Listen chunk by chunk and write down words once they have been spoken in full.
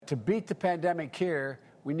to beat the pandemic here,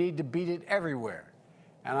 we need to beat it everywhere.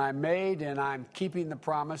 And I'm keeping the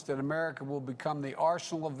promise that America will become the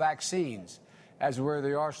arsenal of vaccines, as we were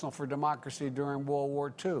the arsenal for democracy during World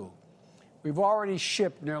War II. We've already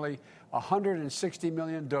shipped nearly 160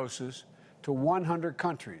 million doses to 100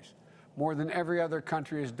 countries, more than every other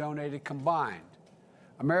country has donated combined.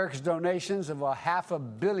 America's donations of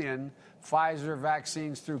 500 million Pfizer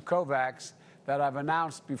vaccines through COVAX that I've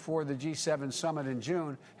announced before the G7 summit in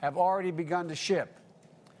June have already begun to ship.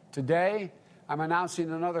 Today, I'm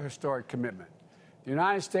announcing another historic commitment. The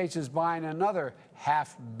United States is buying another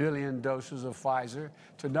 500 million doses of Pfizer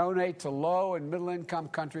to donate to low and middle-income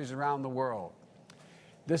countries around the world.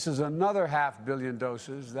 This is another 500 million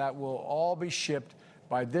doses that will all be shipped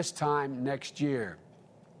by this time next year.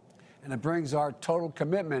 And it brings our total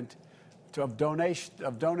commitment of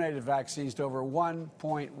donated vaccines to over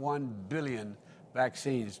 1.1 billion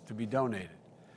vaccines to be donated.